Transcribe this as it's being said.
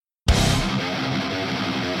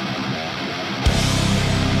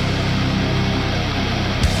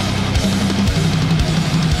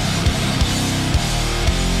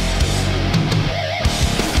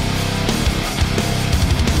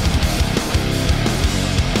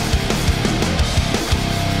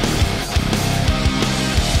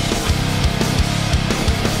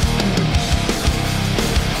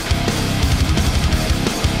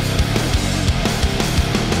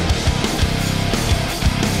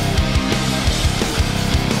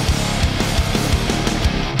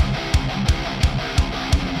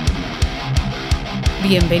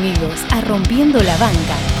Bienvenidos a Rompiendo la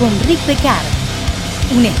Banca con Rick Pecard,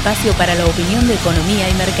 un espacio para la opinión de economía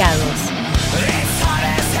y mercados.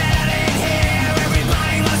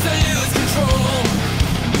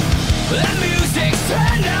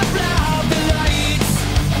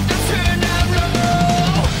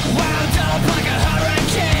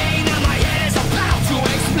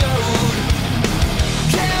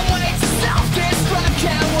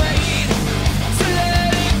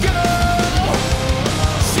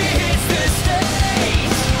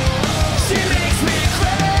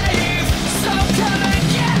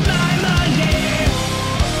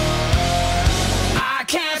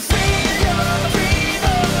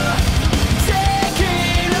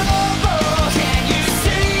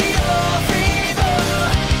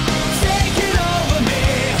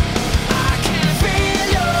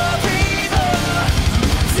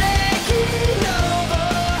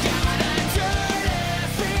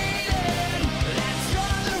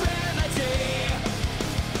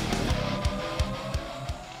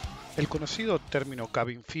 El conocido término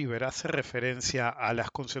cabin fever hace referencia a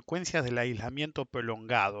las consecuencias del aislamiento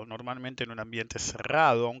prolongado, normalmente en un ambiente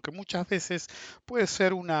cerrado, aunque muchas veces puede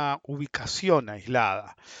ser una ubicación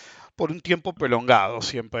aislada. Por un tiempo prolongado,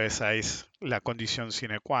 siempre esa es la condición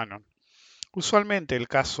sine qua non. Usualmente el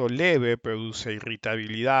caso leve produce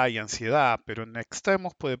irritabilidad y ansiedad, pero en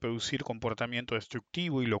extremos puede producir comportamiento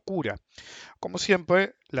destructivo y locura. Como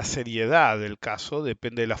siempre, la seriedad del caso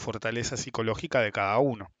depende de la fortaleza psicológica de cada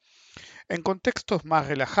uno. En contextos más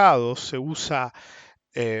relajados se usa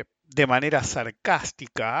de manera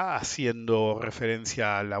sarcástica, haciendo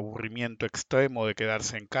referencia al aburrimiento extremo de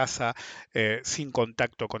quedarse en casa sin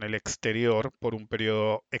contacto con el exterior por un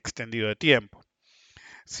periodo extendido de tiempo.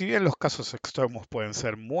 Si bien los casos extremos pueden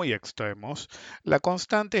ser muy extremos, la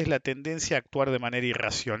constante es la tendencia a actuar de manera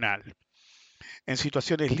irracional, en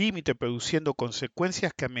situaciones límite produciendo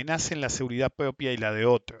consecuencias que amenacen la seguridad propia y la de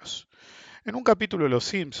otros. En un capítulo de Los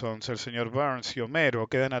Simpsons, el señor Burns y Homero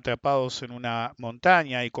quedan atrapados en una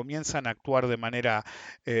montaña y comienzan a actuar de manera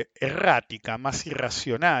errática, más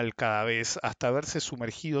irracional cada vez, hasta verse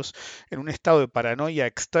sumergidos en un estado de paranoia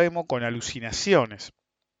extremo con alucinaciones.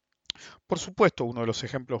 Por supuesto, uno de los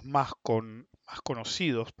ejemplos más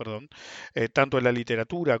conocidos, tanto en la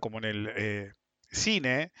literatura como en el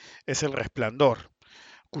cine, es El Resplandor,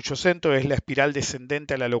 cuyo centro es la espiral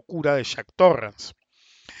descendente a la locura de Jack Torrance.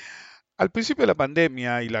 Al principio de la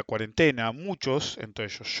pandemia y la cuarentena, muchos, entre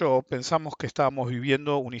ellos yo, pensamos que estábamos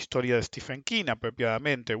viviendo una historia de Stephen King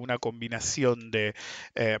apropiadamente, una combinación de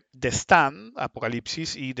The Stand,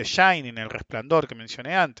 Apocalipsis, y The Shining, El Resplandor, que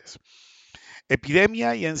mencioné antes.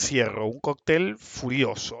 Epidemia y encierro, un cóctel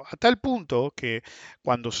furioso, a tal punto que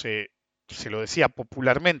cuando se lo decía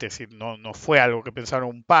popularmente, es decir, no fue algo que pensaron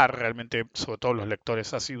un par, realmente, sobre todo los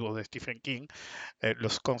lectores asiduos de Stephen King,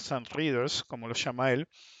 los constant readers, como los llama él,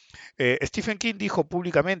 Stephen King dijo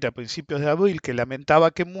públicamente a principios de abril que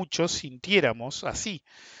lamentaba que muchos sintiéramos así,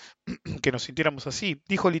 que nos sintiéramos así.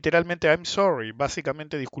 Dijo literalmente I'm sorry,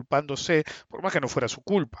 básicamente disculpándose, por más que no fuera su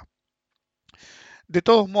culpa. De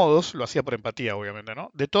todos modos, lo hacía por empatía, obviamente,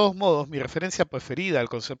 ¿no? De todos modos, mi referencia preferida al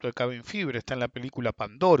concepto de cabin fever está en la película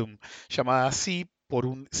Pandorum, llamada así por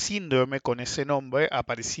un síndrome con ese nombre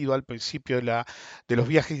aparecido al principio de los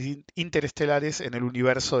viajes interestelares en el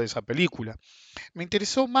universo de esa película. Me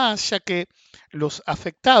interesó más ya que los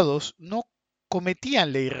afectados no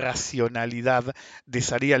cometían la irracionalidad de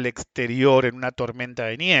salir al exterior en una tormenta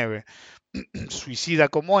de nieve. Suicida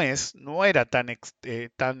como es, no era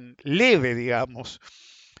tan leve, digamos,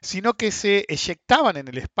 sino que se eyectaban en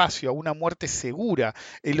el espacio a una muerte segura,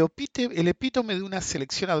 el epítome de una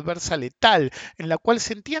selección adversa letal, en la cual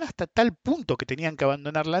sentían hasta tal punto que tenían que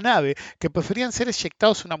abandonar la nave, que preferían ser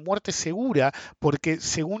eyectados a una muerte segura, porque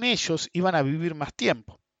según ellos iban a vivir más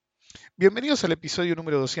tiempo. Bienvenidos al episodio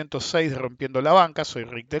número 206 de Rompiendo la Banca, soy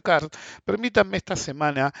Rick Descartes. Permítanme esta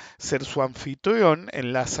semana ser su anfitrión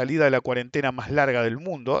en la salida de la cuarentena más larga del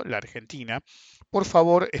mundo, la Argentina. Por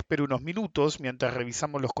favor, espere unos minutos mientras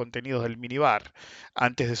revisamos los contenidos del minibar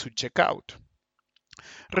antes de su checkout.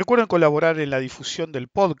 Recuerden colaborar en la difusión del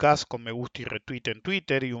podcast con me gusta y retweet en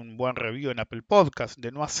Twitter y un buen review en Apple Podcast.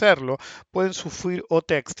 De no hacerlo, pueden sufrir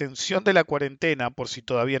otra extensión de la cuarentena por si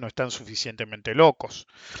todavía no están suficientemente locos.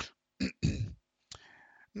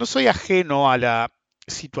 No soy ajeno a la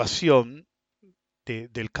situación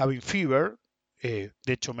del cabin fever. De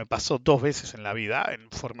hecho, me pasó 2 veces en la vida en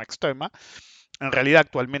forma extrema. En realidad,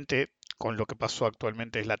 actualmente, con lo que pasó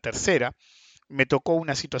actualmente es la tercera. Me tocó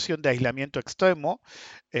una situación de aislamiento extremo,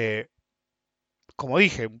 eh, como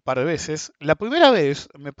dije un par de veces. La primera vez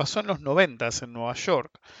me pasó en los 90 en Nueva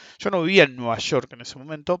York. Yo no vivía en Nueva York en ese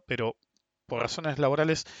momento, pero por razones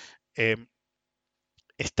laborales, eh,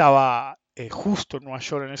 estaba justo en Nueva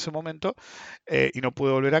York en ese momento y no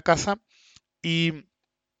pude volver a casa. Y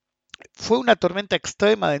fue una tormenta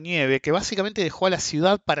extrema de nieve que básicamente dejó a la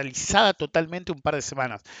ciudad paralizada totalmente un par de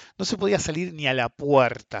semanas. No se podía salir ni a la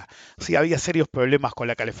puerta. Sí, había serios problemas con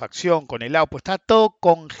la calefacción, con el agua, pues estaba todo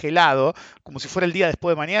congelado, como si fuera el día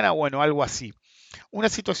después de mañana, bueno, algo así. Una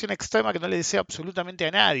situación extrema que no le deseo absolutamente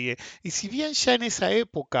a nadie. Y si bien ya en esa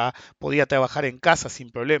época podía trabajar en casa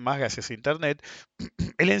sin problemas, gracias a Internet,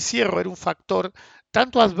 el encierro era un factor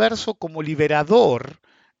tanto adverso como liberador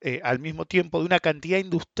al mismo tiempo de una cantidad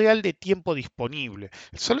industrial de tiempo disponible.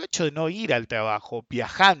 El solo hecho de no ir al trabajo,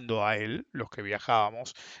 viajando a él, los que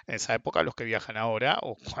viajábamos en esa época, los que viajan ahora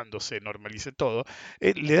o cuando se normalice todo,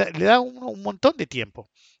 le da a uno un montón de tiempo.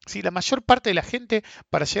 Sí, la mayor parte de la gente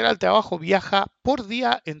para llegar al trabajo viaja por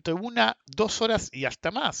día entre 1, 2 horas y hasta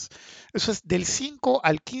más. Eso es del 5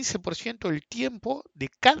 al 15% del tiempo de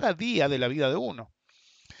cada día de la vida de uno.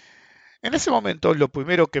 En ese momento, lo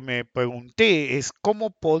primero que me pregunté es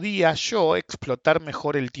cómo podía yo explotar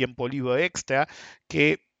mejor el tiempo libre extra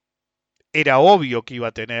que era obvio que iba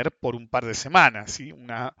a tener por un par de semanas. ¿Sí?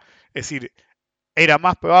 Es decir, era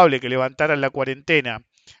más probable que levantaran la cuarentena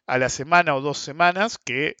a la semana o 2 semanas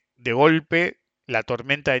que de golpe la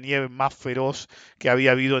tormenta de nieve más feroz que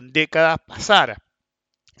había habido en décadas pasara.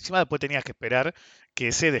 Encima después tenías que esperar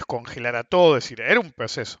que se descongelara todo, es decir, era un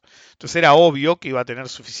proceso. Entonces era obvio que iba a tener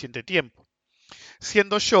suficiente tiempo.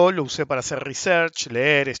 Siendo yo, lo usé para hacer research,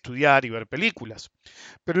 leer, estudiar y ver películas.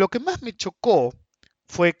 Pero lo que más me chocó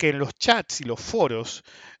fue que en los chats y los foros,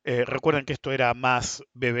 recuerden que esto era más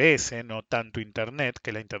BBS, no tanto Internet,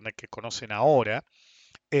 que la Internet que conocen ahora.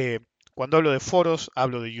 eh, Cuando hablo de foros,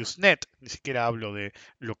 hablo de Usenet, ni siquiera hablo de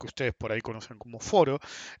lo que ustedes por ahí conocen como foro.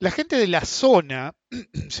 La gente de la zona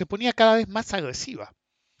se ponía cada vez más agresiva,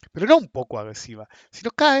 pero no un poco agresiva,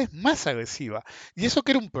 sino cada vez más agresiva. Y eso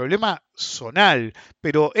que era un problema zonal,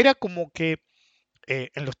 pero era como que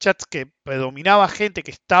en los chats que predominaba gente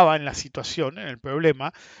que estaba en la situación, en el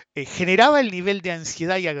problema, generaba el nivel de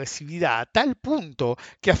ansiedad y agresividad a tal punto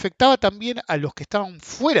que afectaba también a los que estaban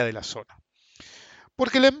fuera de la zona.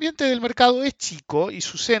 Porque el ambiente del mercado es chico y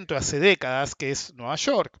su centro hace décadas que es Nueva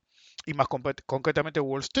York, y más concretamente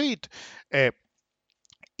Wall Street. Eh,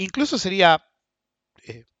 Incluso sería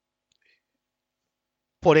eh,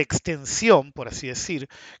 por extensión, por así decir,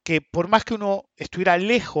 que por más que uno estuviera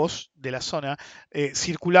lejos de la zona,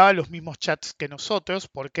 circulaban los mismos chats que nosotros,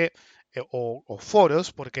 o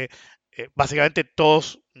foros, porque básicamente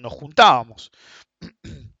todos nos juntábamos.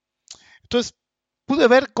 Entonces, pude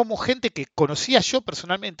ver cómo gente que conocía yo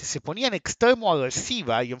personalmente se ponía en extremo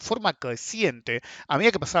agresiva y en forma creciente a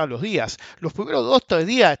medida que pasaban los días. Los primeros 2, 3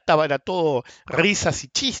 días era todo risas y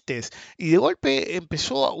chistes, y de golpe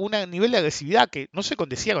empezó un nivel de agresividad que no se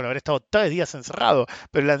condecía con haber estado 3 días encerrado,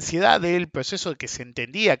 pero la ansiedad del proceso de que se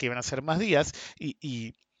entendía que iban a ser más días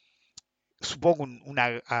y supongo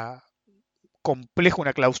complejo,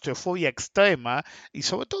 una claustrofobia extrema y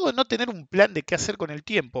sobre todo no tener un plan de qué hacer con el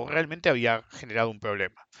tiempo, realmente había generado un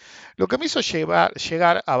problema. Lo que me hizo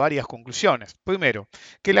llegar a varias conclusiones. Primero,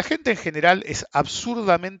 que la gente en general es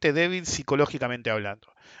absurdamente débil psicológicamente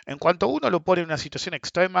hablando. En cuanto uno lo pone en una situación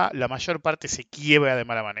extrema, la mayor parte se quiebra de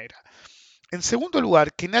mala manera. En segundo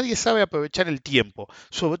lugar, que nadie sabe aprovechar el tiempo,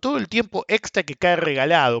 sobre todo el tiempo extra que cae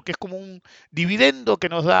regalado, que es como un dividendo que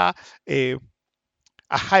nos da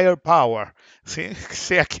a higher power, ¿sí?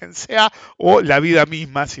 Sea quien sea, o la vida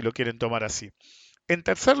misma, si lo quieren tomar así. En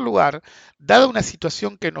tercer lugar, dada una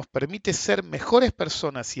situación que nos permite ser mejores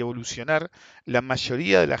personas y evolucionar, la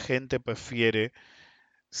mayoría de la gente prefiere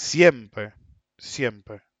siempre,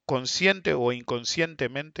 siempre, consciente o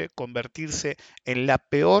inconscientemente, convertirse en la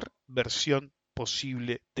peor versión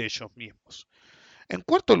posible de ellos mismos. En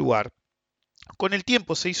cuarto lugar, con el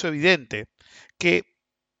tiempo se hizo evidente que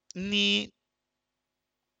ni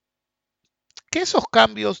que esos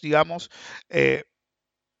cambios, digamos, eh,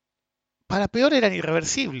 para peor eran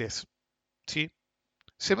irreversibles, ¿sí?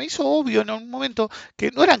 Se me hizo obvio en un momento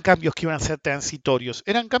que no eran cambios que iban a ser transitorios,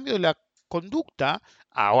 eran cambios de la conducta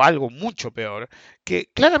a algo mucho peor, que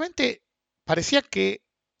claramente parecía que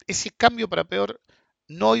ese cambio para peor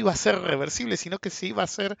no iba a ser reversible, sino que se iba a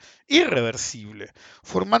ser irreversible,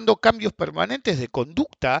 formando cambios permanentes de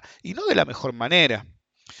conducta y no de la mejor manera.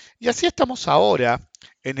 Y así estamos ahora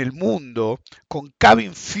en el mundo con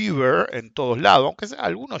cabin fever en todos lados, aunque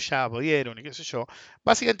algunos ya abrieron y qué sé yo.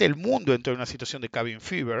 Básicamente el mundo entró en una situación de cabin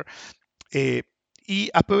fever eh,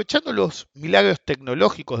 y aprovechando los milagros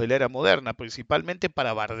tecnológicos de la era moderna, principalmente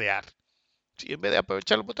para bardear. ¿Sí? En vez de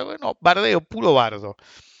aprovecharlo, no, bardeo, puro bardo.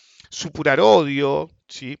 Supurar odio,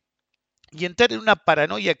 ¿sí? y entrar en una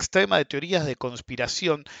paranoia extrema de teorías de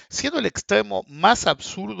conspiración, siendo el extremo más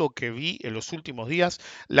absurdo que vi en los últimos días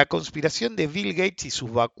la conspiración de Bill Gates y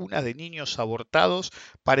sus vacunas de niños abortados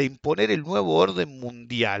para imponer el nuevo orden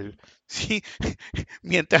mundial, ¿sí?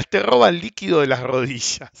 Mientras te roban líquido de las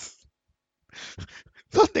rodillas.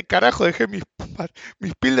 ¿Dónde carajo dejé mis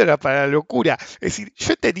píldoras para la locura? Es decir,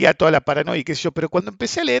 yo tenía toda la paranoia y qué sé yo, pero cuando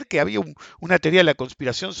empecé a leer que había una teoría de la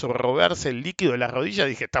conspiración sobre robarse el líquido de las rodillas,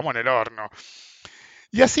 dije, estamos en el horno.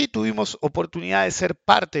 Y así tuvimos oportunidad de ser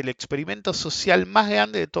parte del experimento social más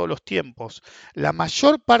grande de todos los tiempos. La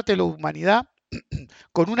mayor parte de la humanidad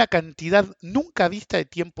con una cantidad nunca vista de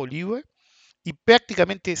tiempo libre y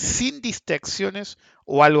prácticamente sin distracciones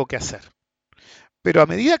o algo que hacer. Pero a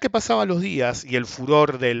medida que pasaban los días y el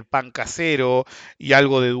furor del pan casero y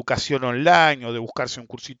algo de educación online o de buscarse un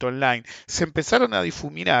cursito online se empezaron a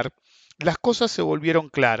difuminar, las cosas se volvieron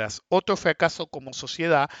claras. Otro fracaso como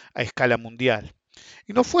sociedad a escala mundial.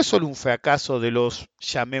 Y no fue solo un fracaso de los,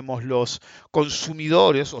 llamémoslos,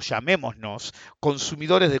 consumidores o llamémonos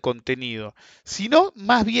consumidores de contenido, sino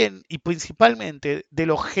más bien y principalmente de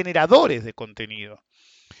los generadores de contenido.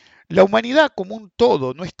 La humanidad como un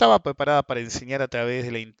todo no estaba preparada para enseñar a través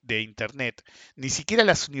de Internet, ni siquiera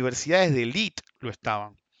las universidades de élite lo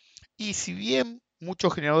estaban. Y si bien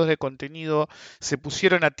muchos generadores de contenido se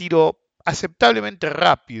pusieron a tiro aceptablemente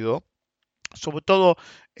rápido, sobre todo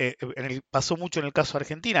pasó mucho en el caso de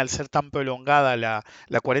Argentina, al ser tan prolongada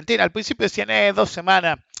la cuarentena. Al principio decían, 2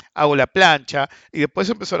 semanas hago la plancha, y después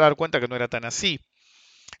se empezó a dar cuenta que no era tan así.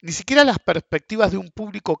 Ni siquiera las perspectivas de un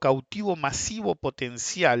público cautivo masivo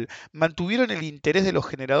potencial mantuvieron el interés de los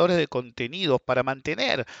generadores de contenidos para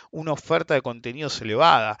mantener una oferta de contenidos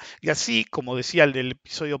elevada. Y así, como decía el del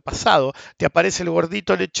episodio pasado, te aparece el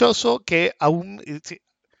gordito lechoso que aún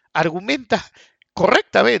argumenta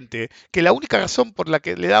correctamente que la única razón por la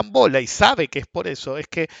que le dan bola y sabe que es por eso es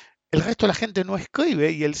que el resto de la gente no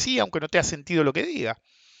escribe y él sí, aunque no te ha sentido lo que diga.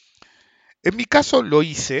 En mi caso lo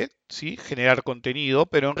hice, ¿sí? Generar contenido,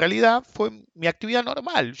 pero en realidad fue mi actividad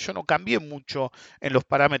normal. Yo no cambié mucho en los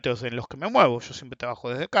parámetros en los que me muevo. Yo siempre trabajo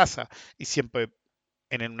desde casa y siempre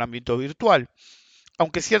en un ámbito virtual.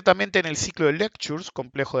 Aunque ciertamente en el ciclo de lectures,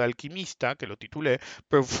 Complejo de Alquimista, que lo titulé,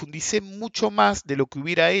 profundicé mucho más de lo que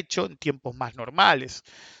hubiera hecho en tiempos más normales.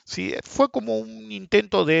 ¿Sí? Fue como un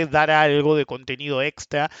intento de dar algo de contenido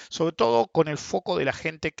extra, sobre todo con el foco de la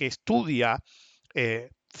gente que estudia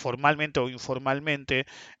formalmente o informalmente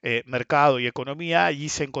mercado y economía, y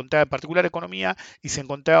se encontraba en particular economía, y se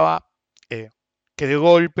encontraba eh, que de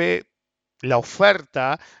golpe la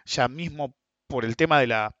oferta, ya mismo por el tema de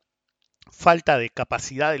la falta de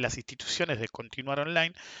capacidad de las instituciones de continuar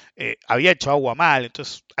online, había hecho agua mal.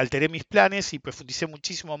 Entonces alteré mis planes y profundicé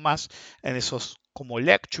muchísimo más en esos como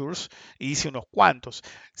lectures y hice unos cuantos.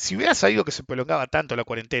 Si hubiera sabido que se prolongaba tanto la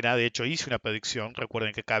cuarentena, de hecho hice una predicción,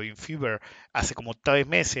 recuerden que Cabin Fever hace como 3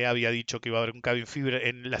 meses había dicho que iba a haber un Cabin Fever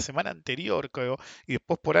en la semana anterior, creo, y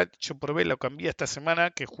después por H por B lo cambié esta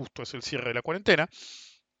semana, que justo es el cierre de la cuarentena.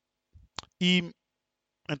 Y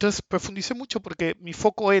entonces profundicé mucho porque mi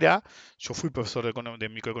foco era, yo fui profesor de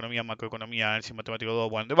microeconomía, macroeconomía, análisis matemático 2,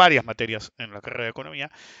 bueno, de varias materias en la carrera de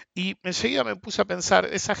economía, y enseguida me puse a pensar,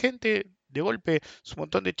 esa gente, de golpe, es un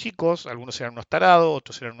montón de chicos, algunos eran unos tarados,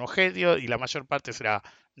 otros eran unos genios, y la mayor parte será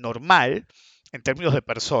normal, en términos de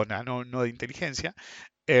persona, no de inteligencia,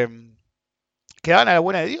 em, quedaban a la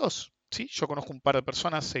buena de Dios. ¿Sí? Yo conozco un par de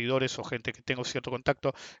personas, seguidores o gente que tengo cierto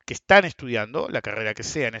contacto, que están estudiando la carrera que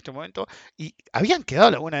sea en este momento y habían quedado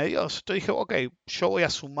a la buena de Dios. Entonces dije, ok, yo voy a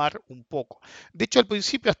sumar un poco. De hecho, al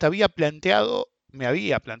principio hasta me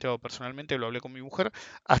había planteado personalmente, lo hablé con mi mujer,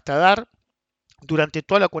 hasta dar durante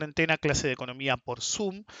toda la cuarentena clase de economía por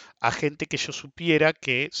Zoom a gente que yo supiera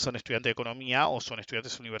que son estudiantes de economía o son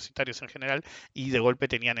estudiantes universitarios en general y de golpe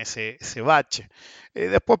tenían ese bache.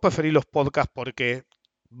 Después preferí los podcasts porque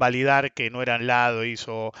validar que no eran ladris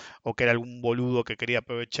o que era algún boludo que quería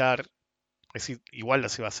aprovechar, es decir, igual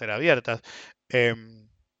las iba a hacer abiertas, em,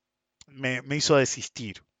 me hizo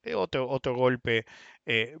desistir. Otro golpe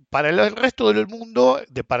para el resto del mundo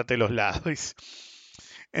de parte de los lados.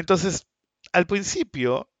 Entonces, al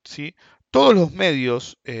principio, ¿sí? Todos los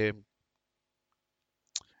medios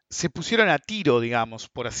se pusieron a tiro, digamos,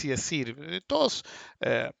 por así decir. Todos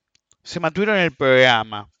eh, se mantuvieron en el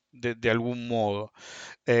programa, de algún modo.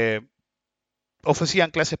 Eh,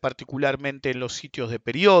 Ofrecían clases particularmente en los sitios de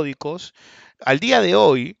periódicos. Al día de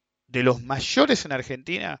hoy, de los mayores en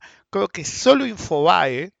Argentina, creo que solo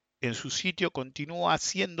Infobae en su sitio continúa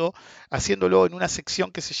haciéndolo en una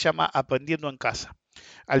sección que se llama Aprendiendo en Casa.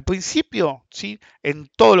 Al principio, ¿sí? En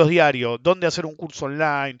todos los diarios, dónde hacer un curso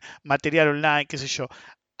online, material online, qué sé yo.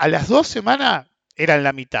 A las 2 semanas eran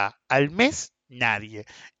la mitad, al mes nadie.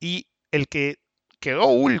 Y el que quedó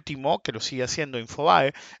último, que lo sigue haciendo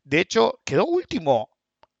Infobae, de hecho quedó último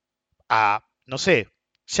no sé,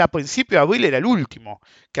 ya a principio de abril era el último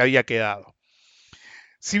que había quedado.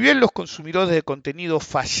 Si bien los consumidores de contenido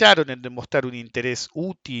fallaron en demostrar un interés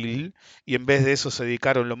útil y en vez de eso se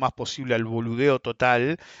dedicaron lo más posible al boludeo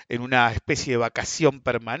total en una especie de vacación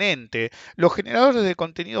permanente, los generadores de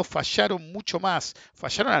contenido fallaron mucho más,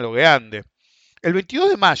 fallaron a lo grande. El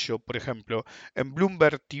 22 de mayo, por ejemplo, en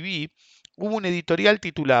Bloomberg TV hubo un editorial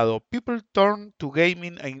titulado People Turn to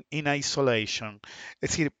Gaming in Isolation,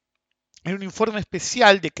 es decir, en un informe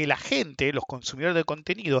especial de que la gente, los consumidores de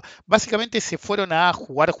contenido, básicamente se fueron a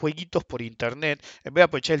jugar jueguitos por internet en vez de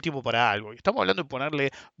aprovechar el tiempo para algo. Y estamos hablando de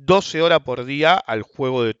ponerle 12 horas por día al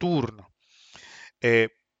juego de turno. Eh,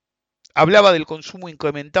 Hablaba del consumo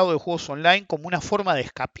incrementado de juegos online como una forma de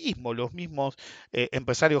escapismo. Los mismos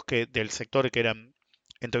empresarios del sector que eran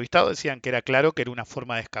entrevistados decían que era claro que era una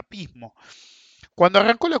forma de escapismo. Cuando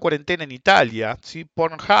arrancó la cuarentena en Italia, ¿sí?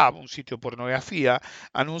 Pornhub, un sitio de pornografía,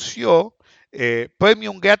 anunció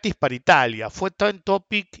premium gratis para Italia. Fue trend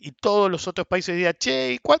topic y todos los otros países decían,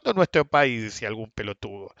 che, ¿y cuándo nuestro país? Decía algún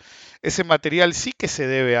pelotudo. Ese material sí que se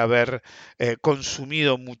debe haber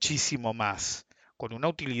consumido muchísimo más, con una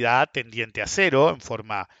utilidad tendiente a cero en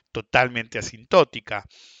forma totalmente asintótica.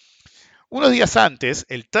 Unos días antes,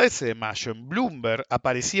 el 13 de mayo, en Bloomberg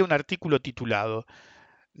aparecía un artículo titulado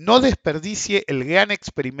no desperdicie el gran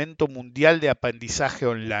experimento mundial de aprendizaje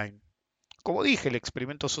online. Como dije, el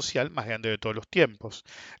experimento social más grande de todos los tiempos.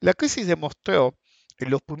 La crisis demostró en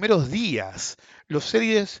los primeros días los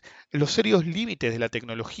serios límites de la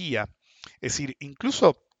tecnología. Es decir,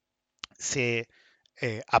 incluso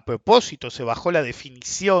a propósito se bajó la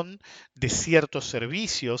definición de ciertos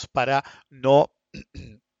servicios para no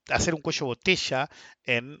hacer un cuello botella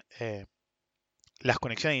en las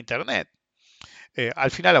conexiones de Internet.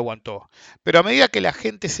 Al final aguantó. Pero a medida que la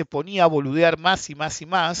gente se ponía a boludear más y más y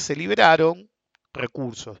más, se liberaron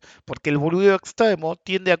recursos. Porque el boludeo extremo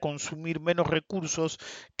tiende a consumir menos recursos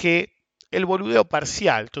que el boludeo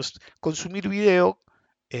parcial. Entonces, consumir video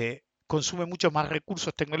consume muchos más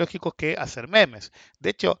recursos tecnológicos que hacer memes. De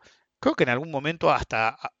hecho, creo que en algún momento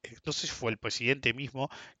hasta, no sé si fue el presidente mismo,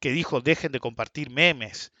 que dijo dejen de compartir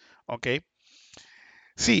memes. ¿Ok?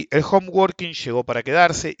 Sí, el home working llegó para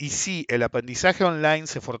quedarse y sí, el aprendizaje online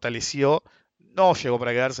se fortaleció, no llegó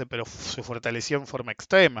para quedarse, pero se fortaleció en forma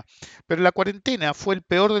extrema. Pero la cuarentena fue el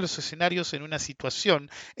peor de los escenarios en una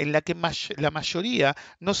situación en la que la mayoría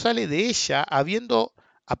no sale de ella habiendo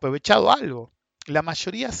aprovechado algo. La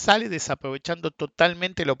mayoría sale desaprovechando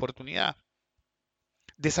totalmente la oportunidad,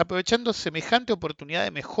 desaprovechando semejante oportunidad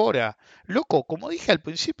de mejora. Loco, como dije al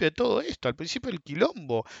principio de todo esto, al principio del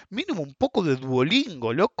quilombo, mínimo un poco de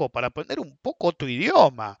Duolingo, loco, para aprender un poco otro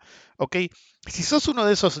idioma. ¿Ok? Si sos uno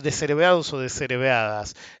de esos descerebrados o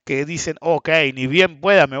descerebradas que dicen, ok, ni bien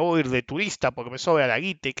pueda me voy a ir de turista porque me sobra la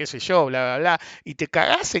guita y qué sé yo, bla, bla, bla, y te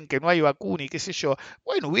cagás en que no hay vacuna y qué sé yo,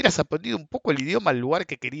 bueno, hubieras aprendido un poco el idioma al lugar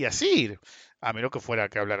que querías ir. A menos que fuera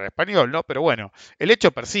que hablara español, ¿no? Pero bueno, el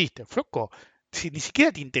hecho persiste. Floco, si ni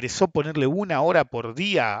siquiera te interesó ponerle 1 hora por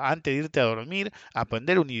día antes de irte a dormir, a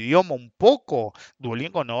aprender un idioma un poco,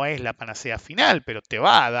 Duolingo no es la panacea final, pero te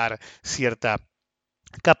va a dar cierta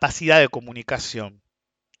capacidad de comunicación.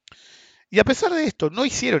 Y a pesar de esto, no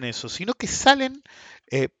hicieron eso, sino que salen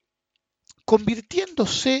eh,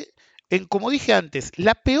 convirtiéndose en, como dije antes,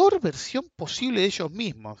 la peor versión posible de ellos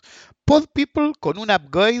mismos. Pod People con un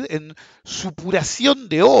upgrade en supuración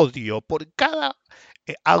de odio. Por cada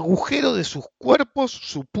agujero de sus cuerpos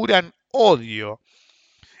supuran odio.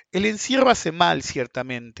 El encierro hace mal,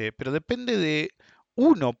 ciertamente, pero depende de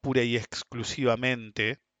uno pura y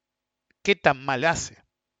exclusivamente qué tan mal hace.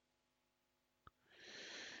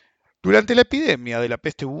 Durante la epidemia de la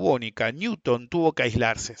peste bubónica, Newton tuvo que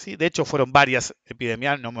aislarse. ¿Sí? De hecho, fueron varias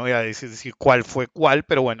epidemias, no me voy a decir cuál fue cuál,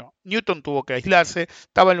 pero bueno, Newton tuvo que aislarse,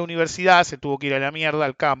 estaba en la universidad, se tuvo que ir a la mierda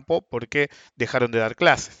al campo porque dejaron de dar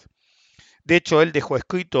clases. De hecho, él dejó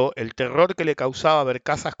escrito el terror que le causaba ver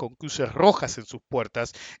casas con cruces rojas en sus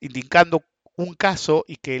puertas, indicando un caso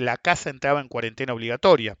y que la casa entraba en cuarentena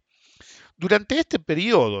obligatoria. Durante este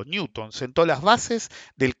periodo, Newton sentó las bases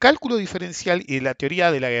del cálculo diferencial y de la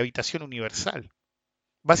teoría de la gravitación universal.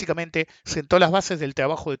 Básicamente, sentó las bases del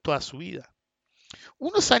trabajo de toda su vida.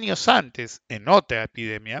 Unos años antes, en otra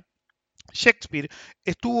epidemia, Shakespeare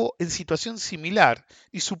estuvo en situación similar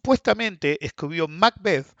y supuestamente escribió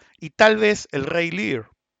Macbeth y tal vez El Rey Lear.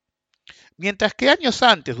 Mientras que años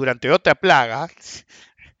antes, durante otra plaga, es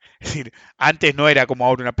decir, antes no era como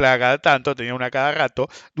ahora una plaga cada tanto, tenía una cada rato,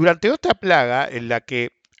 durante otra plaga en la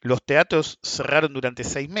que los teatros cerraron durante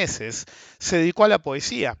 6 meses, se dedicó a la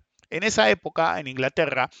poesía. En esa época, en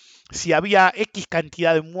Inglaterra, si había X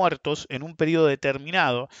cantidad de muertos en un periodo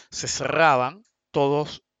determinado, se cerraban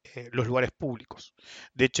todos los lugares públicos.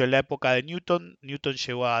 De hecho, en la época de Newton, Newton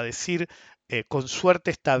llegó a decir, con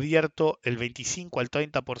suerte está abierto el 25 al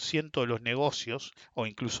 30% de los negocios, o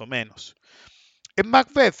incluso menos. En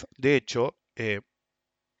Macbeth, de hecho,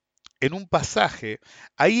 en un pasaje,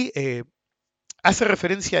 ahí hace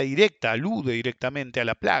referencia directa, alude directamente a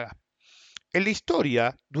la plaga. En la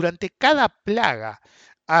historia, durante cada plaga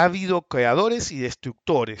ha habido creadores y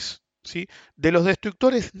destructores. ¿Sí? De los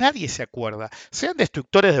destructores nadie se acuerda. Sean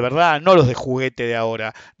destructores de verdad, no los de juguete de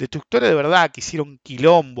ahora. Destructores de verdad que hicieron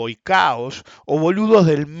quilombo y caos o boludos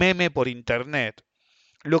del meme por internet.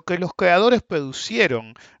 Lo que los creadores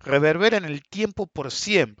producieron reverbera en el tiempo por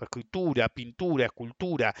siempre. Escritura, pintura,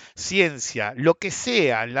 escultura, ciencia, lo que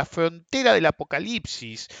sea, en la frontera del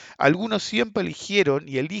apocalipsis, algunos siempre eligieron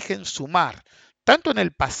y eligen sumar, tanto en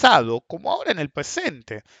el pasado como ahora en el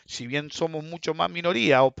presente. Si bien somos mucho más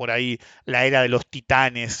minoría, o por ahí la era de los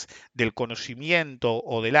titanes del conocimiento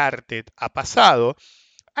o del arte ha pasado,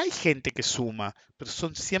 hay gente que suma, pero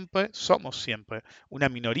somos siempre una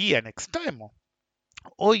minoría en extremo.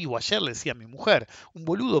 Hoy o ayer le decía a mi mujer, un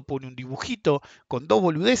boludo pone un dibujito con dos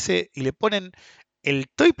boludeces y le ponen el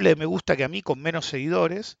triple de me gusta que a mí con menos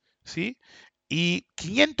seguidores, ¿sí? Y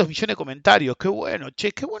 500 millones de comentarios. Qué bueno,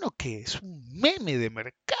 che, qué bueno que es un meme de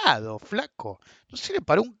mercado, flaco. No sirve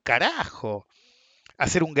para un carajo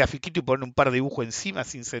hacer un grafiquito y poner un par de dibujos encima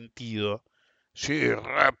sin sentido. Sí,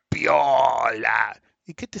 re piola.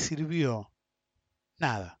 ¿Y qué te sirvió?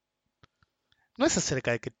 Nada. No es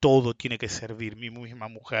acerca de que todo tiene que servir. Mi misma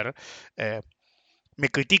mujer me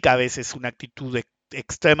critica a veces una actitud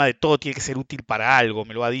extrema de todo tiene que ser útil para algo,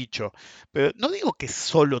 me lo ha dicho. Pero no digo que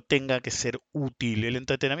solo tenga que ser útil. El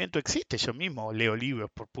entretenimiento existe. Yo mismo leo libros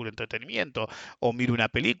por puro entretenimiento o miro una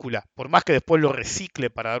película, por más que después lo recicle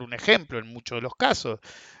para dar un ejemplo en muchos de los casos.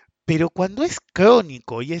 Pero cuando es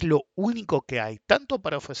crónico y es lo único que hay, tanto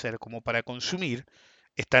para ofrecer como para consumir,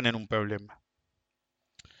 están en un problema.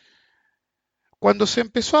 Cuando se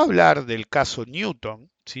empezó a hablar del caso Newton,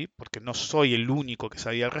 ¿sí? Porque no soy el único que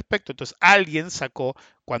sabía al respecto, entonces alguien sacó,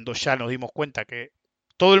 cuando ya nos dimos cuenta que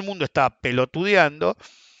todo el mundo estaba pelotudeando,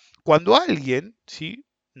 cuando alguien, ¿sí?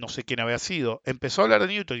 No sé quién había sido, empezó a hablar de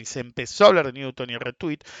Newton y se empezó a hablar de Newton y,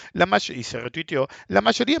 y se retuiteó, la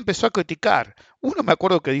mayoría empezó a criticar. Uno me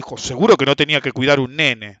acuerdo que dijo, seguro que no tenía que cuidar un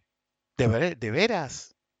nene. ¿De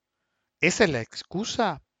veras? ¿Esa es la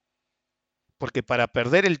excusa? Porque para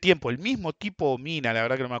perder el tiempo, el mismo tipo Mina, la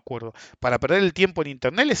verdad que no me acuerdo, para perder el tiempo en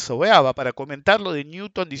internet les sobeaba para comentar lo de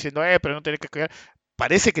Newton diciendo, pero no tenés que creer.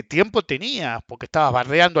 Parece que tiempo tenía, porque estaba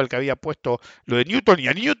bardeando al que había puesto lo de Newton y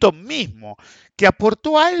a Newton mismo, que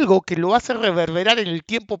aportó algo que lo hace reverberar en el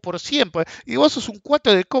tiempo por siempre. Y vos sos un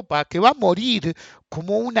cuatro de copa que va a morir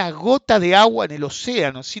como una gota de agua en el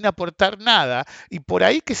océano sin aportar nada. Y por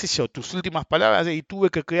ahí, qué sé yo, tus últimas palabras de y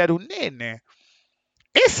tuve que crear un nene.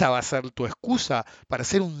 ¿Esa va a ser tu excusa para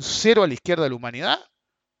ser un cero a la izquierda de la humanidad?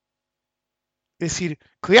 Es decir,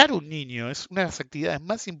 crear un niño es una de las actividades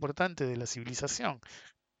más importantes de la civilización,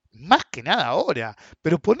 más que nada ahora,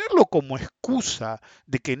 pero ponerlo como excusa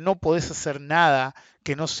de que no podés hacer nada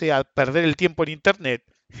que no sea perder el tiempo en Internet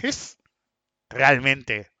es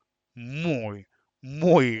realmente muy,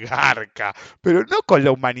 muy garca, pero no con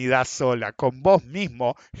la humanidad sola, con vos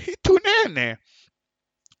mismo y tu nene.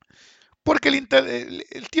 Porque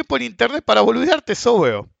el tiempo en Internet para boludearte es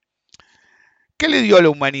obvio. ¿Qué le dio a la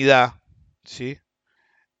humanidad? ¿Sí?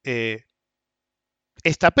 Eh,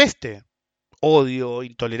 esta peste. Odio,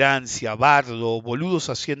 intolerancia, bardo,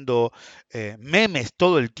 boludos haciendo memes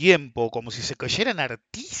todo el tiempo, como si se creyeran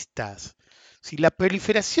artistas. Si la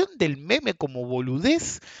proliferación del meme como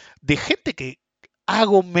boludez de gente que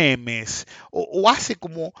hago memes o hace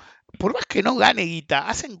como, por más que no gane guita,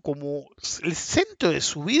 hacen como el centro de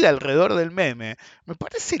su vida alrededor del meme, me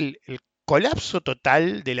parece el colapso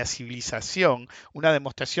total de la civilización, una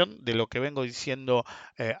demostración de lo que vengo diciendo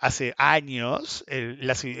hace años,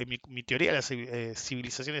 mi teoría de la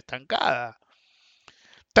civilización estancada.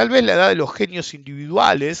 Tal vez la edad de los genios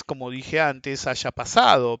individuales, como dije antes, haya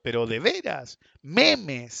pasado, pero de veras,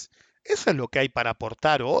 memes, ¿eso es lo que hay para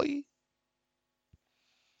aportar hoy?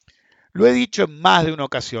 Lo he dicho en más de una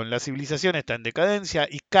ocasión, la civilización está en decadencia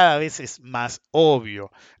y cada vez es más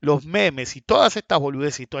obvio. Los memes y todas estas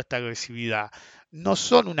boludeces y toda esta agresividad no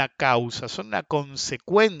son una causa, son una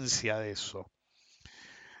consecuencia de eso.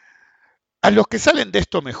 A los que salen de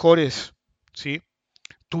esto mejores, ¿sí?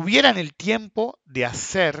 Tuvieran el tiempo de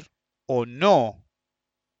hacer o no,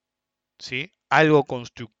 ¿sí? algo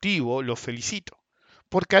constructivo, los felicito.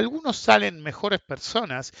 Porque algunos salen mejores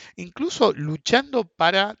personas, incluso luchando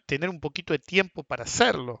para tener un poquito de tiempo para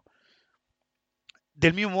hacerlo.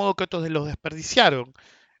 Del mismo modo que otros los desperdiciaron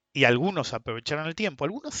y algunos aprovecharon el tiempo,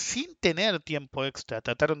 algunos sin tener tiempo extra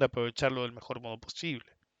trataron de aprovecharlo del mejor modo posible.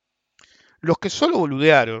 Los que solo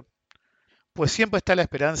boludearon, pues siempre está la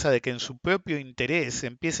esperanza de que en su propio interés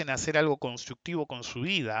empiecen a hacer algo constructivo con su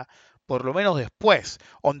vida, por lo menos después.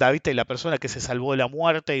 Onda, viste, la persona que se salvó de la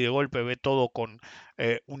muerte y de golpe ve todo con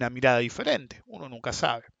una mirada diferente. Uno nunca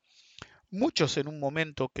sabe. Muchos en un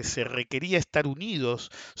momento que se requería estar unidos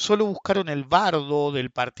solo buscaron el bardo del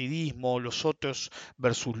partidismo, los otros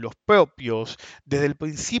versus los propios, desde el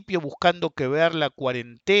principio buscando que ver la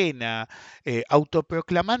cuarentena,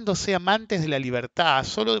 autoproclamándose amantes de la libertad,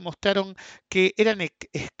 solo demostraron que eran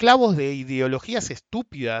esclavos de ideologías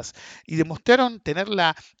estúpidas y demostraron tener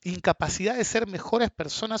la incapacidad de ser mejores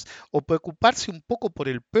personas o preocuparse un poco por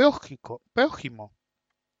el prójimo.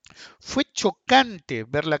 Fue chocante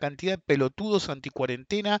ver la cantidad de pelotudos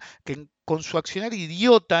anticuarentena que con su accionar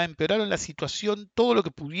idiota empeoraron la situación todo lo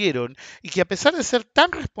que pudieron y que a pesar de ser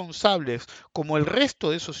tan responsables como el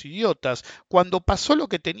resto de esos idiotas, cuando pasó lo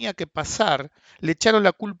que tenía que pasar, le echaron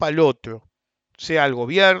la culpa al otro, sea al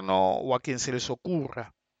gobierno o a quien se les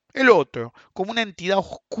ocurra. El otro, como una entidad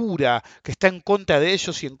oscura que está en contra de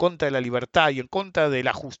ellos y en contra de la libertad y en contra de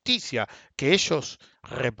la justicia que ellos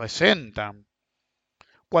representan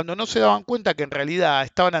cuando no se daban cuenta que en realidad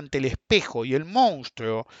estaban ante el espejo y el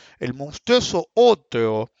monstruo, el monstruoso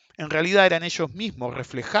otro, en realidad eran ellos mismos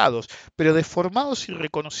reflejados, pero deformados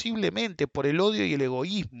irreconociblemente por el odio y el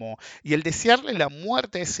egoísmo y el desearle la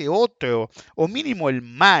muerte a ese otro, o mínimo el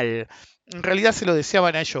mal, en realidad se lo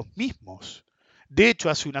deseaban a ellos mismos. De hecho,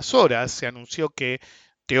 hace unas horas se anunció que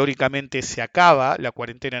teóricamente se acaba la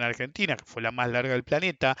cuarentena en Argentina, que fue la más larga del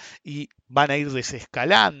planeta, y van a ir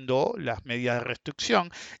desescalando las medidas de restricción.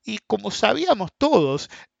 Y como sabíamos todos,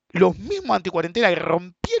 los mismos anticuarentena que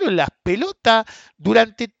rompieron las pelotas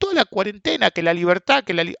durante toda la cuarentena, que la libertad,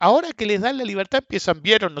 ahora que les dan la libertad empiezan,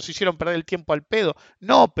 vieron, nos hicieron perder el tiempo al pedo.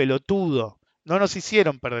 No, pelotudo, no nos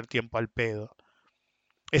hicieron perder tiempo al pedo.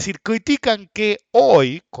 Es decir, critican que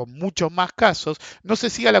hoy, con muchos más casos, no se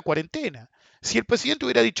siga la cuarentena. Si el presidente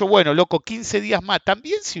hubiera dicho, bueno, loco, 15 días más,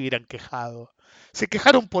 también se hubieran quejado. Se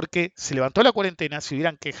quejaron porque se levantó la cuarentena, se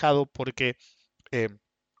hubieran quejado porque eh,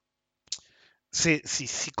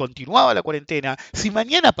 si continuaba la cuarentena, si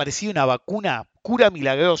mañana aparecía una vacuna cura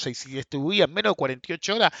milagrosa y si distribuía en menos de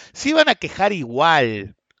 48 horas, se iban a quejar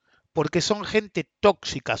igual. Porque son gente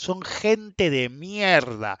tóxica, son gente de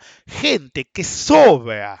mierda, gente que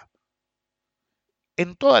sobra.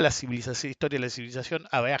 En toda la civilización, historia de la civilización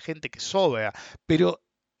habrá gente que sobra, pero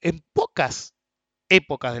en pocas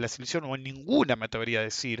épocas de la civilización, o en ninguna me atrevería a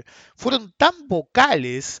decir, fueron tan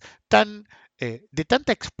vocales, de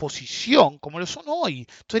tanta exposición como lo son hoy.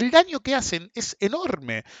 Entonces el daño que hacen es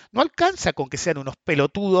enorme. No alcanza con que sean unos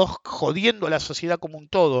pelotudos jodiendo a la sociedad como un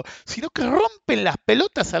todo, sino que rompen las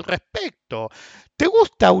pelotas al respecto. ¿Te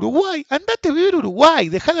gusta Uruguay? Andate a vivir a Uruguay,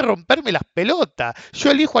 deja de romperme las pelotas.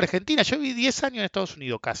 Yo elijo Argentina, yo viví 10 años en Estados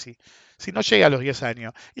Unidos casi, si no llegué a los 10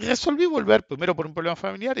 años. Y resolví volver primero por un problema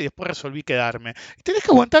familiar y después resolví quedarme. Y tenés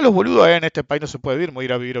que aguantar los boludos, en este país no se puede vivir, me voy a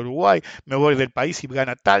ir a vivir a Uruguay, me voy del país y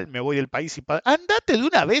gana tal, me voy del país y... Andate de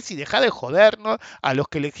una vez y deja de jodernos a los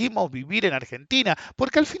que elegimos vivir en Argentina,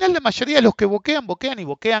 porque al final la mayoría de los que boquean, boquean y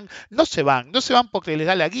boquean, no se van porque les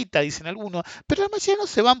da la guita, dicen algunos, pero la mayoría no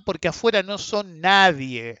se van porque afuera no son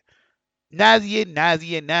nadie. Nadie,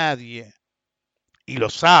 nadie, nadie. Y lo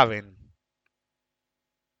saben.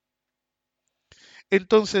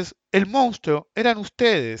 Entonces, el monstruo eran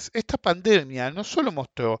ustedes. Esta pandemia no solo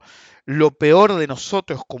mostró lo peor de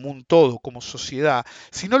nosotros como un todo, como sociedad,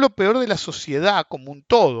 sino lo peor de la sociedad como un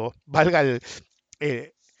todo, valga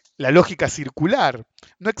eh, la lógica circular.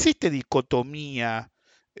 No existe dicotomía,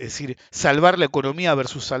 es decir, salvar la economía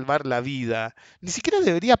versus salvar la vida. Ni siquiera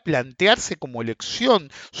debería plantearse como elección.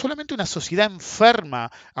 Solamente una sociedad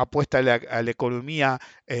enferma apuesta a la economía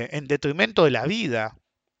en detrimento de la vida.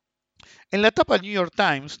 En la tapa del New York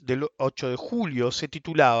Times del 8 de julio se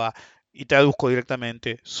titulaba, y traduzco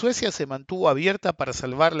directamente, Suecia se mantuvo abierta para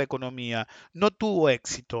salvar la economía, no tuvo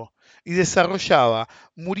éxito, y desarrollaba,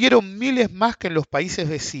 murieron miles más que en los países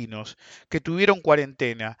vecinos, que tuvieron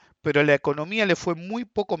cuarentena, pero a la economía le fue muy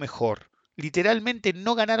poco mejor. Literalmente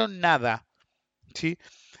no ganaron nada. ¿Sí?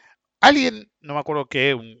 Alguien, no me acuerdo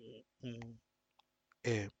qué, un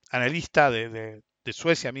analista de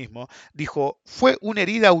Suecia mismo, dijo, fue una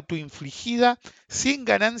herida autoinfligida sin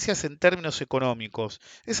ganancias en términos económicos.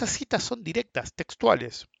 Esas citas son directas,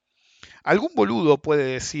 textuales. Algún boludo puede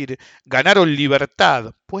decir, ganaron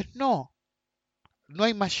libertad. Pues no, no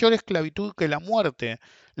hay mayor esclavitud que la muerte.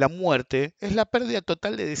 La muerte es la pérdida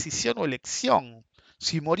total de decisión o elección.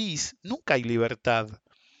 Si morís, nunca hay libertad.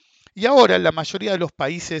 Y ahora la mayoría de los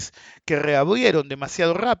países que reabrieron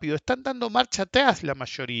demasiado rápido están dando marcha atrás la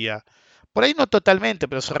mayoría. Por ahí no totalmente,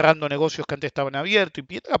 pero cerrando negocios que antes estaban abiertos y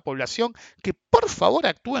pidiendo a la población que por favor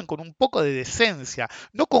actúen con un poco de decencia,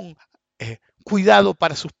 no con cuidado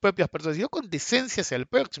para sus propias personas, sino con decencia hacia el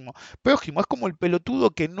próximo. Prójimo es como el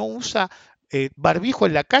pelotudo que no usa barbijo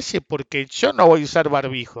en la calle porque yo no voy a usar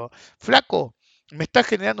barbijo. Flaco, me está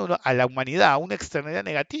generando a la humanidad una externalidad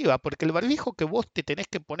negativa, porque el barbijo que vos te tenés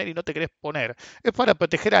que poner y no te querés poner es para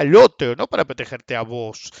proteger al otro, no para protegerte a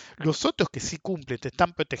vos. Los otros que sí cumplen te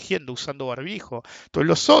están protegiendo usando barbijo. Entonces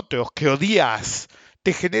los otros que odias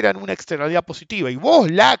te generan una externalidad positiva. Y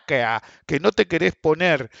vos, lacra, que no te querés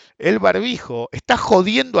poner el barbijo, estás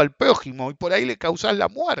jodiendo al prójimo y por ahí le causás la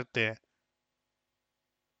muerte.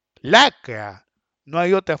 Lacra. No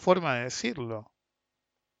hay otra forma de decirlo.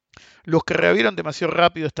 Los que reabrieron demasiado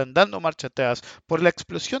rápido están dando marcha atrás por la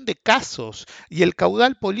explosión de casos y el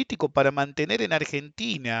caudal político para mantener en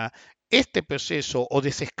Argentina este proceso o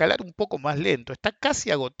desescalar un poco más lento. Está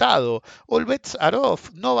casi agotado. All bets are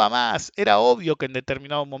off. No va más. Era obvio que en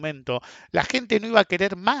determinado momento la gente no iba a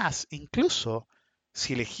querer más, incluso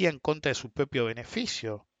si elegía en contra de su propio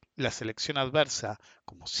beneficio. La selección adversa,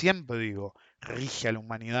 como siempre digo, rige a la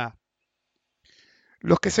humanidad.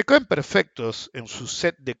 Los que se creen perfectos en su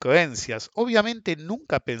set de creencias obviamente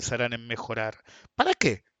nunca pensarán en mejorar. ¿Para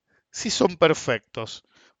qué? Si son perfectos,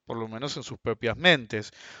 por lo menos en sus propias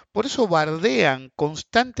mentes. Por eso bardean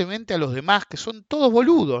constantemente a los demás, que son todos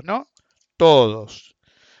boludos, ¿no? Todos.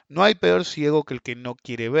 No hay peor ciego que el que no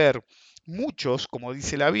quiere ver. Muchos, como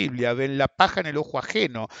dice la Biblia, ven la paja en el ojo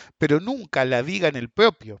ajeno, pero nunca la viga en el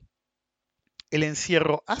propio. El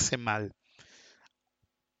encierro hace mal,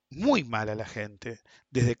 muy mal a la gente,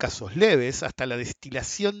 desde casos leves hasta la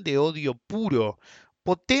destilación de odio puro.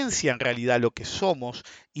 Potencia en realidad lo que somos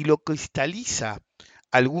y lo cristaliza.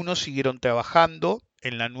 Algunos siguieron trabajando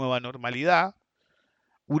en la nueva normalidad,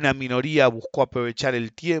 una minoría buscó aprovechar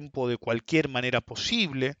el tiempo de cualquier manera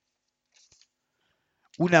posible,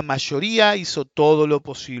 una mayoría hizo todo lo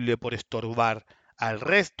posible por estorbar al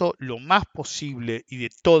resto lo más posible y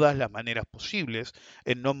de todas las maneras posibles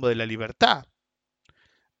en nombre de la libertad.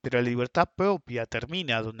 Pero la libertad propia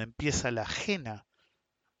termina donde empieza la ajena,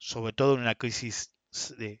 sobre todo en una crisis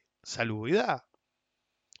de salubridad.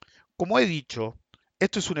 Como he dicho,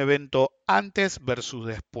 esto es un evento antes versus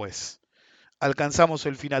después. Alcanzamos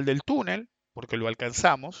el final del túnel, porque lo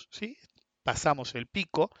alcanzamos, ¿sí? Pasamos el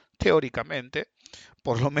pico, teóricamente,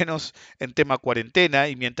 por lo menos en tema cuarentena,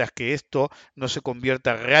 y mientras que esto no se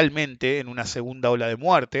convierta realmente en una segunda ola de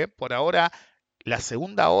muerte, por ahora la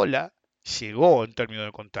segunda ola llegó en términos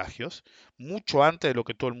de contagios mucho antes de lo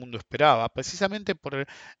que todo el mundo esperaba, precisamente por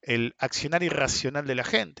el accionar irracional de la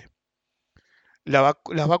gente.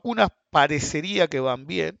 Las vacunas parecería que van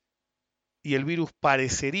bien y el virus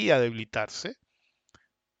parecería debilitarse,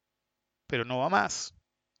 pero no va más.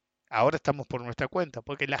 Ahora estamos por nuestra cuenta,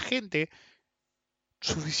 porque la gente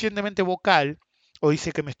suficientemente vocal o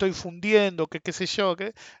dice que me estoy fundiendo, que qué sé yo,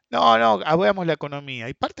 que no, no, veamos la economía.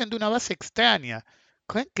 Y parten de una base extraña.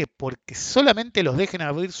 ¿Creen que porque solamente los dejen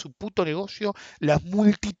abrir su puto negocio, las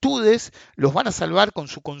multitudes los van a salvar con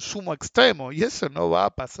su consumo extremo? Y eso no va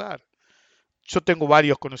a pasar. Yo tengo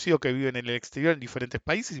varios conocidos que viven en el exterior en diferentes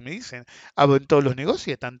países y me dicen, abren todos los negocios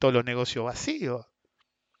y están todos los negocios vacíos.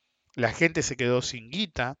 La gente se quedó sin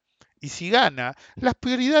guita y si gana, las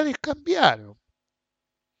prioridades cambiaron.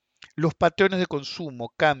 Los patrones de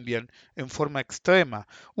consumo cambian en forma extrema.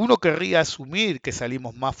 Uno querría asumir que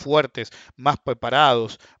salimos más fuertes, más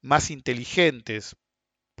preparados, más inteligentes.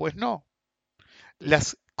 Pues no.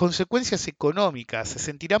 Las consecuencias económicas se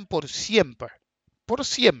sentirán por siempre,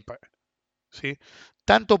 ¿sí?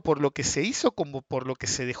 Tanto por lo que se hizo como por lo que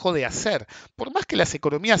se dejó de hacer. Por más que las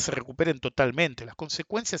economías se recuperen totalmente, las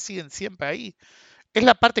consecuencias siguen siempre ahí. Es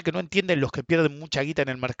la parte que no entienden los que pierden mucha guita en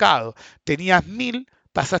el mercado. Tenías 1000,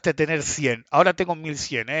 pasaste a tener 100. Ahora tengo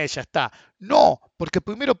 1100, ya está. No, porque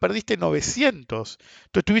primero perdiste 900.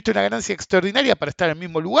 Entonces tuviste una ganancia extraordinaria para estar en el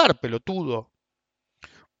mismo lugar, pelotudo.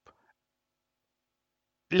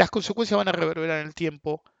 Las consecuencias van a reverberar en el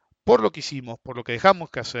tiempo por lo que hicimos, por lo que dejamos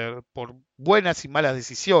que hacer, por buenas y malas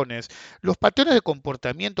decisiones. Los patrones de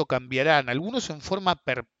comportamiento cambiarán, algunos en forma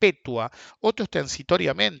perpetua, otros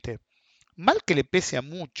transitoriamente. Mal que le pese a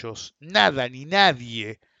muchos, nada ni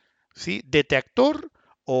nadie, ¿sí? Detractor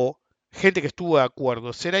o gente que estuvo de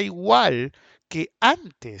acuerdo, será igual que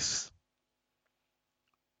antes.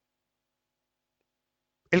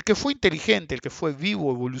 El que fue inteligente, el que fue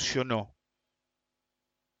vivo, evolucionó.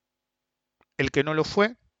 El que no lo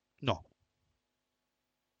fue, no.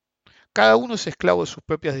 Cada uno es esclavo de sus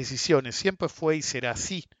propias decisiones, siempre fue y será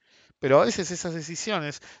así. Pero a veces esas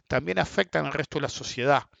decisiones también afectan al resto de la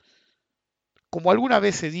sociedad. Como alguna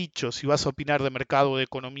vez he dicho, si vas a opinar de mercado, de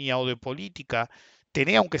economía o de política,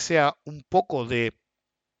 tené aunque sea un poco de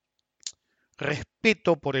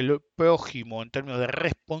respeto por el prójimo en términos de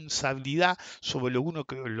responsabilidad sobre lo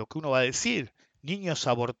que uno va a decir. Niños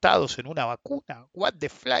abortados en una vacuna. What the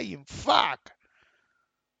flying fuck.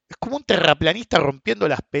 Es como un terraplanista rompiendo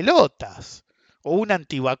las pelotas o una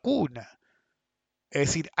antivacuna. Es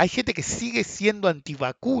decir, hay gente que sigue siendo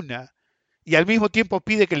antivacuna y al mismo tiempo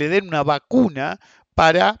pide que le den una vacuna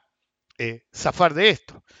para zafar de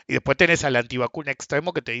esto. Y después tenés al antivacuna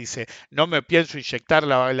extremo que te dice, no me pienso inyectar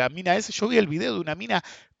la mina esa. Yo vi el video de una mina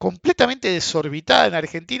completamente desorbitada en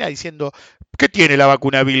Argentina diciendo, ¿qué tiene la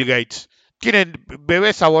vacuna Bill Gates? Tienen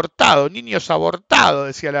bebés abortados, niños abortados,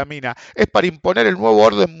 decía la mina. Es para imponer el nuevo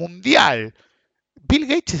orden mundial. Bill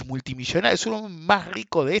Gates es multimillonario, es uno más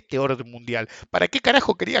rico de este orden mundial. ¿Para qué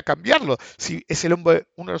carajo quería cambiarlo si es el hombre,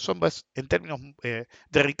 uno de los hombres en términos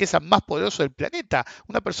de riqueza más poderosos del planeta?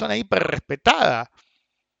 Una persona hiper respetada.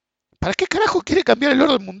 ¿Para qué carajo quiere cambiar el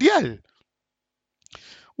orden mundial?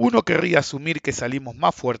 Uno querría asumir que salimos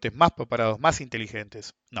más fuertes, más preparados, más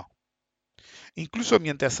inteligentes. No. Incluso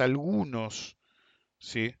mientras algunos,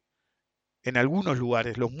 ¿sí? En algunos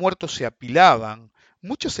lugares los muertos se apilaban,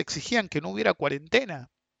 muchos exigían que no hubiera cuarentena,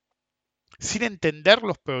 sin entender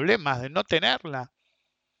los problemas de no tenerla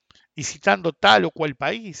y citando tal o cual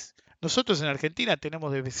país. Nosotros en Argentina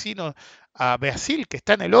tenemos de vecino a Brasil que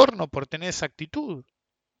está en el horno por tener esa actitud,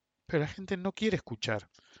 pero la gente no quiere escuchar.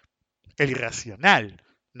 El irracional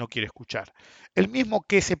no quiere escuchar. El mismo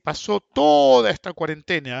que se pasó toda esta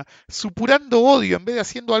cuarentena supurando odio en vez de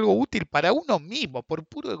haciendo algo útil para uno mismo, por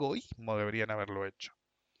puro egoísmo deberían haberlo hecho.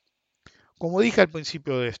 Como dije al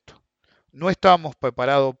principio de esto, no estábamos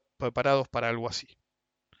preparados para algo así.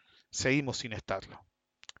 Seguimos sin estarlo.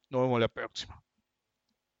 Nos vemos la próxima.